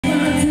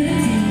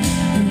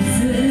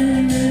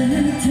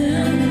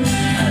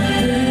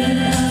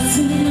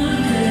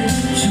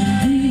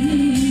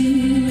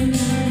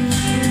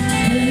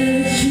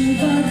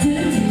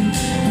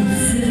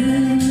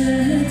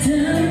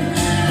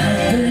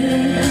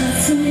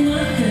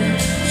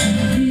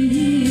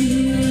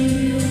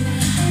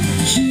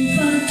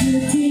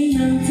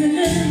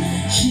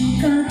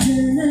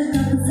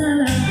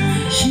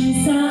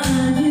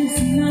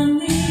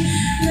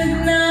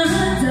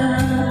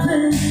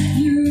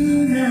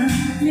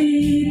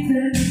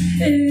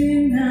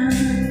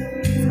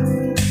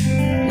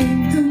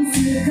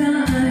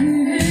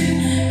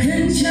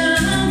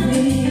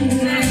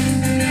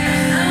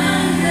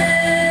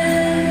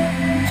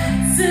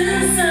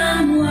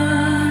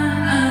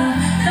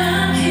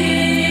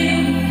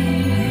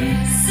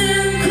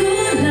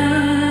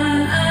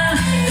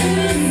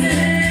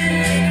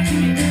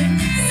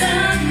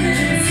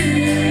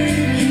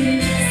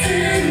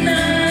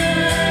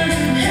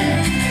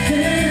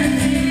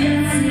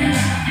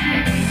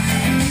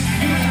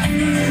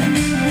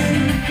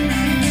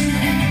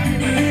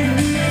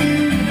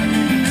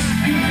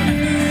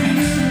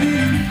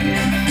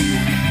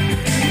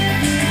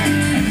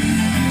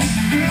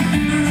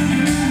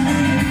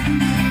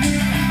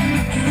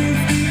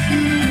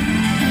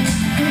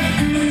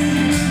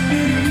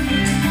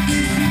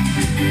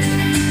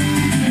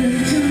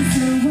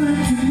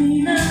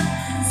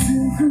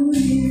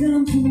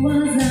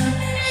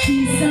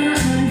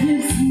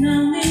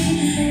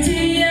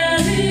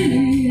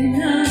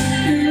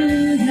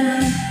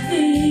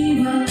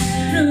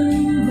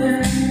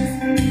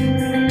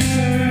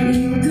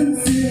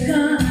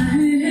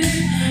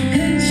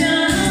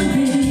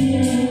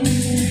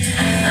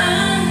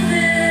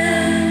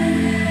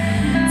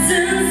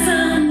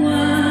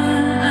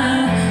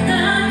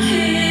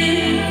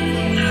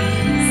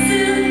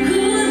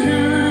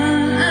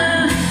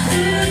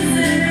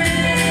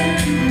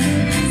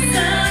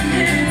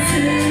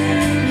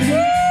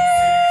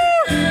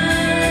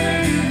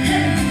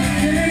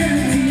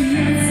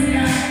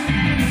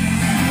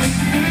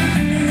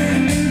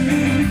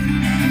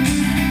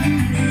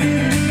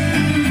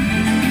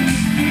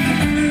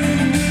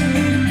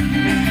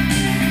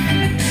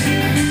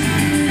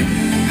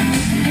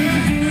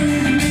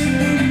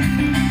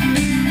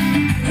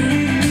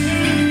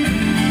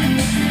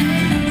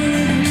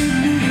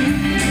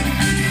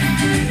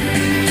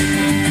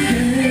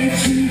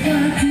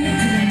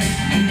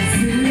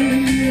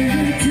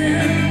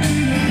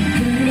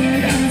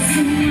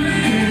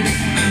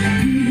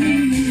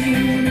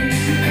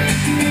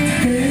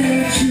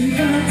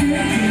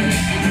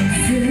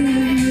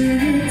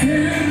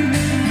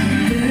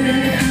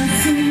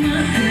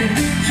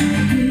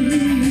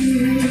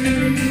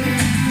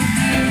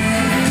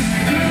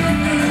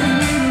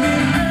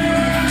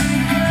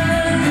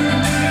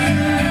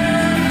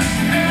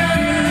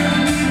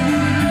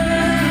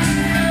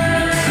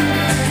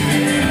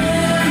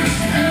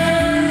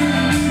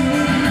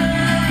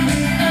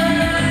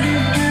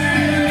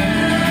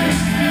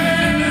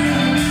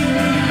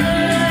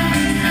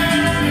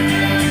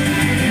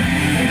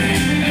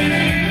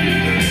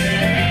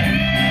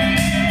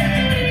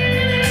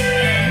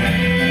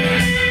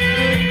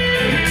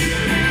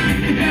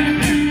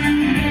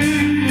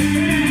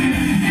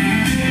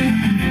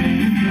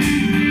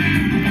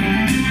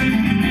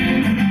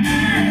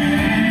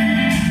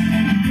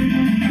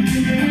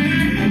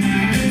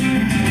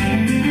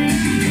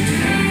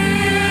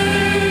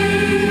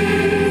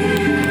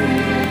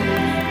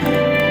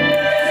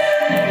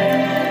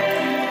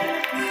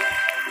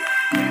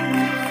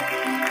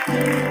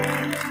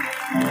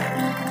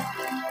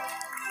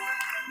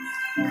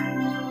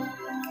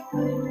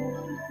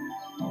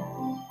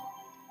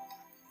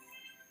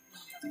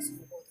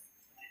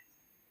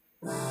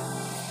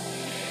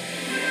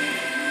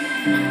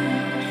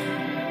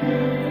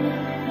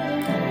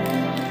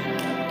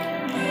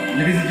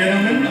Ladies and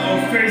gentlemen, our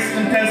first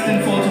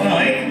contestant for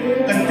tonight,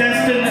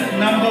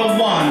 contestant number 1,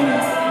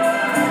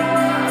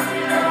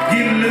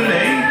 Gim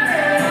Lule.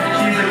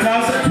 She is a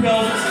class of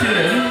 12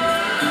 student.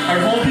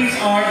 Her hobbies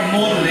are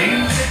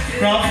modeling,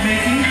 craft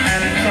making,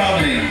 and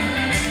traveling.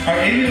 Her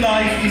aim in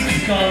life is to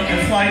become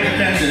a flight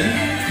attendant,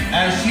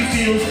 and she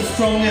feels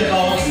strongly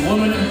about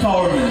women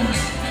empowerment.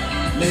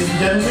 Ladies and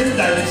gentlemen,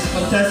 that is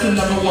contestant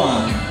number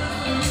 1.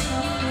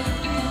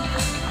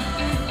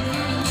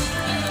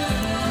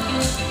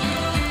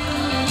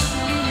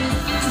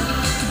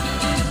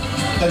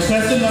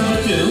 Contestant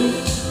number 2,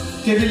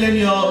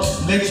 Kevilenyo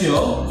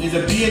Lecho, is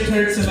a BA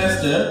 3rd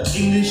semester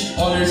English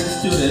honors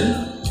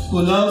student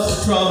who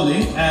loves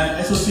traveling and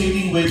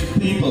associating with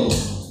people.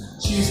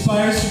 She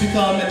aspires to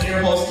become an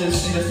air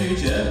hostess in the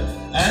future,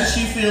 and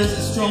she feels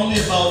strongly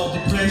about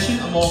depression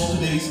among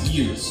today's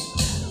youth.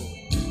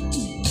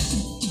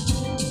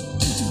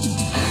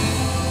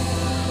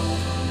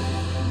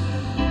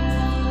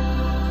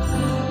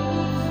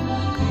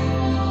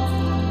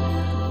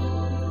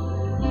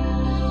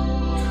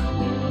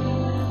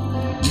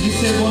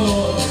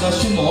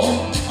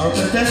 Our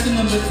contestant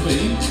number 3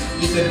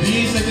 is a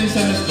BA 2nd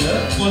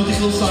semester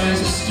political science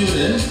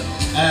student,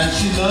 and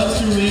she loves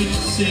to read,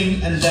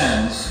 sing, and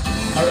dance.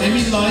 Her aim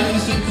in life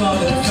is to become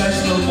a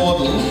professional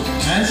model,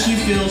 and she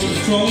feels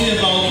strongly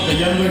about the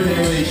younger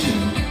generation.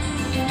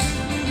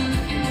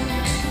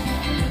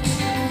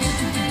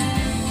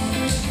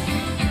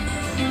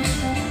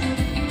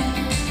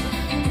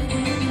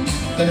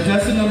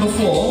 Contestant number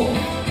 4,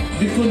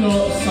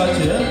 Vikuno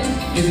Satya,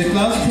 is a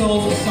class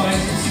 12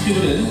 science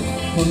student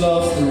who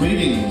loves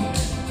reading.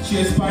 She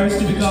aspires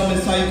to become a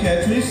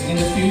psychiatrist in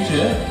the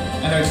future,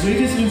 and her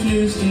greatest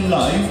influence in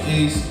life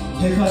is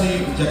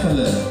Hekali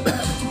Jakala.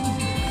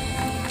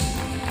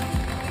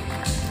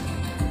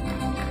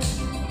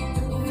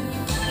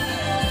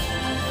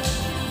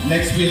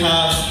 Next we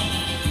have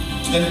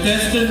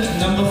contestant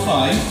number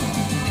 5,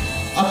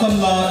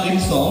 Akamla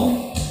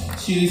Imsong.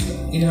 She's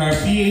in her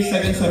BA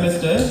 2nd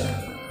semester.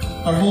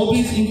 Her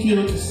hobbies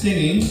include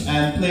singing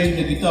and playing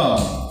the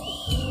guitar.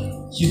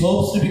 She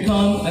hopes to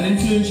become an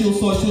influential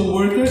social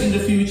worker in the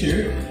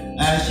future,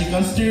 and she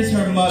considers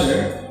her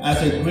mother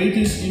as her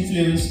greatest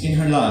influence in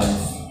her life.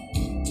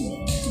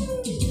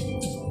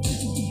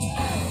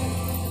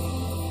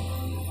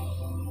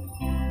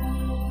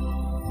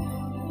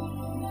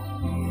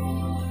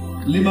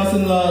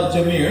 Limasanla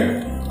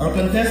Jamir, our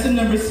contestant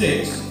number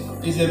 6,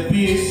 is a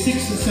BA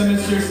 6th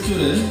semester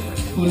student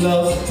who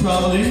loves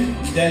traveling,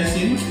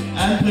 dancing,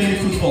 and playing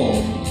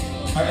football.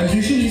 Her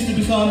ambition is to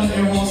become an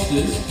air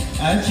hostess,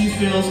 and she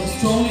feels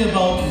strongly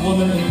about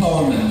women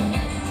empowerment.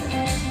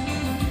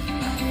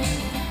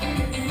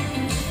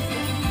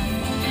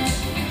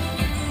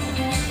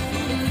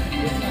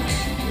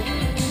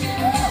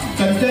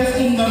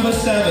 Contestant number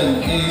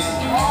 7 is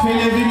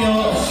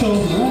Pelevinyo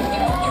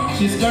Shogu.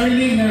 She's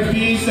currently in her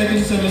BA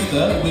 2nd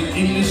semester with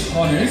English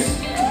honors.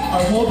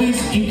 Her hobbies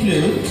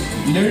include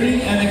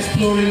learning and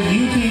exploring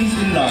new things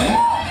in life.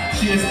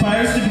 She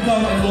aspires to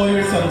become a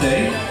lawyer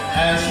someday,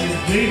 and she is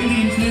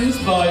greatly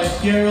influenced by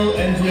Carol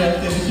Andrea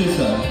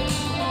Tevitusa.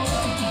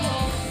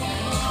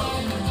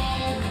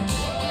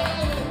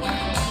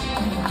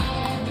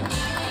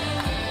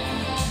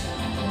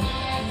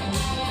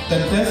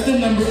 Contestant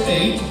number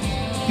 8,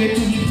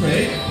 Ketuhi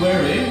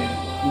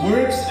Were,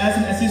 works as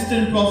an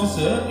assistant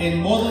professor in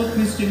Model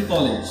Christian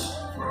College.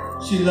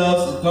 She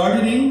loves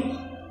gardening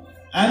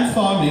and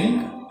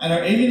farming, and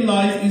her aim in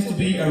life is to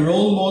be a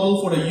role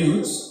model for the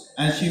youths,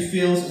 and she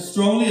feels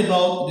strongly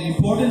about the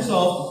importance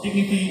of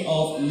dignity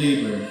of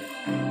labor.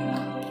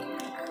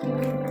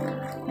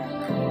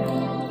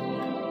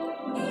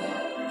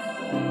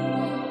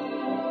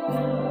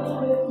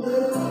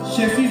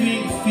 Shefi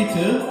V.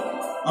 Fitter,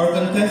 our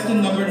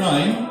contestant number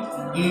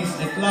 9, is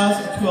a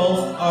class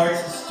 12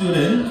 arts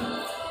student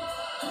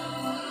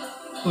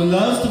who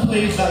loves to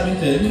play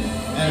badminton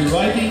and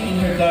writing in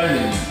her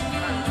diary.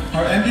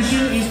 Her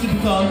ambition is to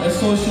become a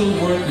social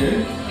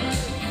worker,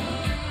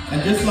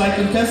 and just like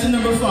contestant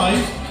number 5,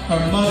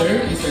 her mother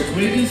is her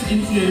greatest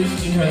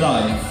influence in her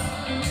life.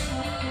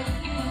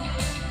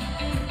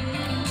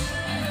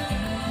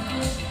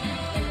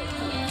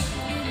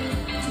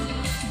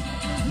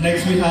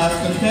 Next we have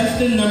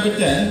contestant number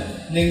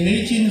 10,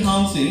 Nengnechin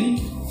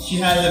Hansing. She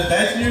has a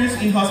bachelor's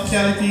in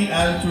hospitality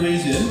and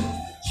tourism.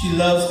 She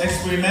loves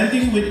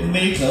experimenting with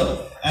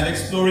makeup and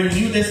exploring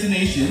new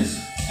destinations,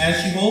 and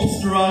she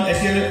hopes to run a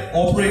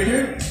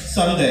teleoperator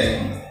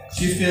someday.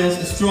 She feels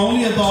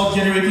strongly about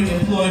generating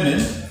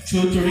employment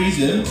through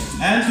tourism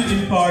and to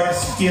impart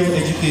skill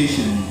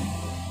education.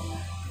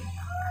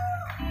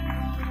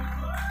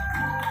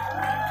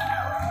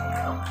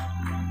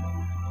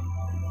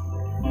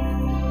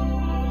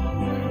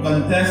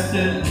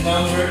 Contestant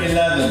number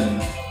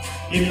 11,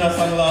 Imna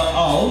Sangla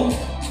Ao,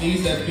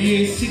 is a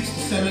BA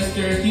 6th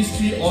semester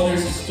history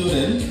honors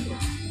student.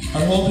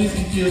 Her hobbies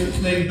include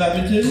playing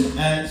badminton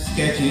and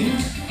sketching.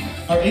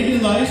 Her aim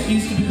in life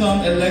is to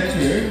become a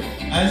lecturer,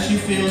 and she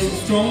feels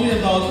strongly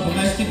about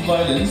domestic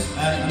violence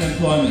and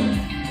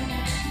unemployment.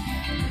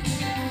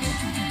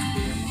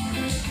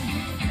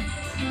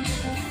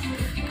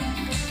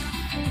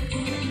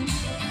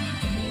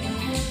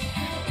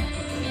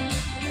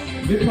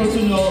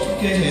 Miprosuno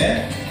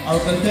Kehe, our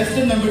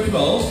contestant number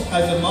 12,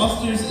 has a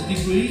master's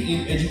degree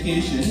in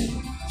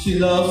education. She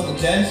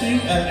loves dancing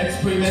and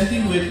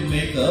experimenting with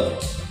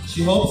makeup.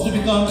 She hopes to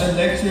become a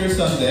lecturer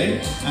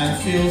someday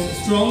and feels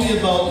strongly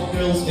about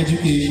girls'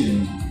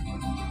 education.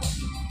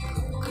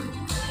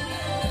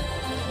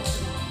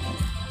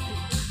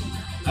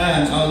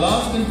 And our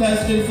last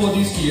contestant for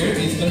this year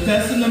is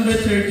contestant number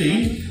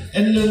 13,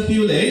 Enlun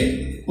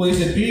Pule, who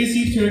is a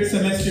BAC third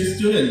semester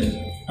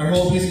student. Her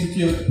hobbies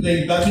include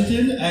playing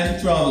badminton and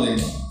traveling.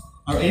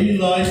 Her aim in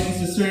life is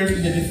to serve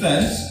in the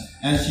defense,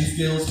 and she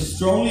feels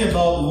strongly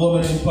about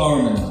women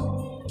empowerment.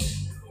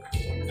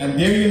 And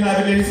there you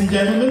have it, ladies and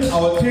gentlemen,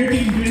 our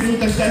 13 beautiful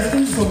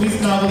contestants for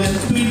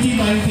Miss.Nagaland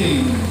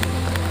 2019.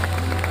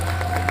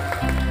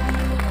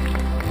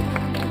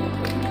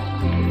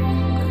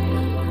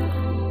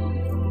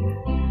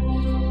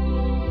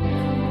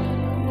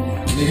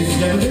 Ladies and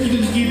gentlemen, you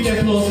can keep the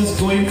applauses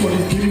going for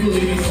these beautiful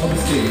ladies on the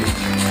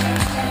stage.